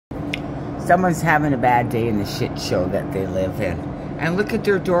Someone's having a bad day in the shit show that they live in. And look at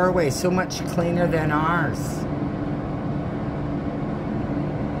their doorway, so much cleaner than ours.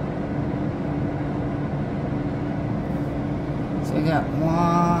 So we got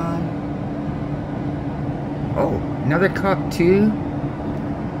one. Oh, another cop, 2,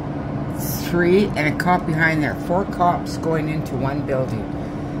 3, and a cop behind there. 4 cops going into one building.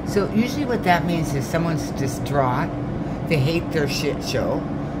 So usually what that means is someone's distraught. They hate their shit show.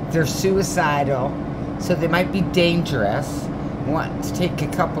 They're suicidal. So they might be dangerous. Want to take a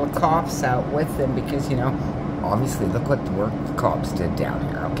couple of cops out with them because, you know, obviously look what the work the cops did down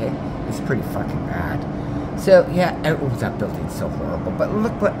here, okay? It's pretty fucking bad. So, yeah, oh, that building's so horrible. But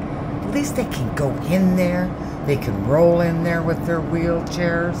look what, at least they can go in there. They can roll in there with their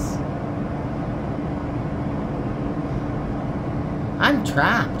wheelchairs. I'm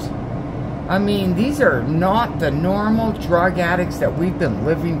trapped. I mean, these are not the normal drug addicts that we've been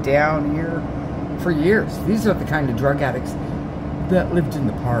living down here for years. These are the kind of drug addicts that lived in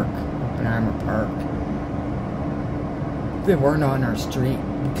the park, up in Armour Park. They weren't on our street.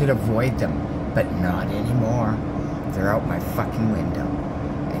 We could avoid them, but not anymore. They're out my fucking window.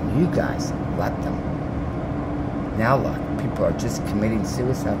 And you guys let them. Now look, people are just committing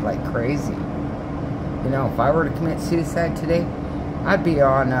suicide like crazy. You know, if I were to commit suicide today, I'd be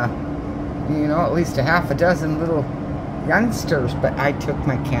on, you know, at least a half a dozen little youngsters, but I took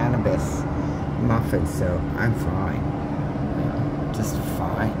my cannabis muffin, so I'm fine. You know, just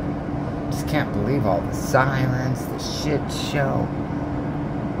fine. Just can't believe all the sirens, the shit show.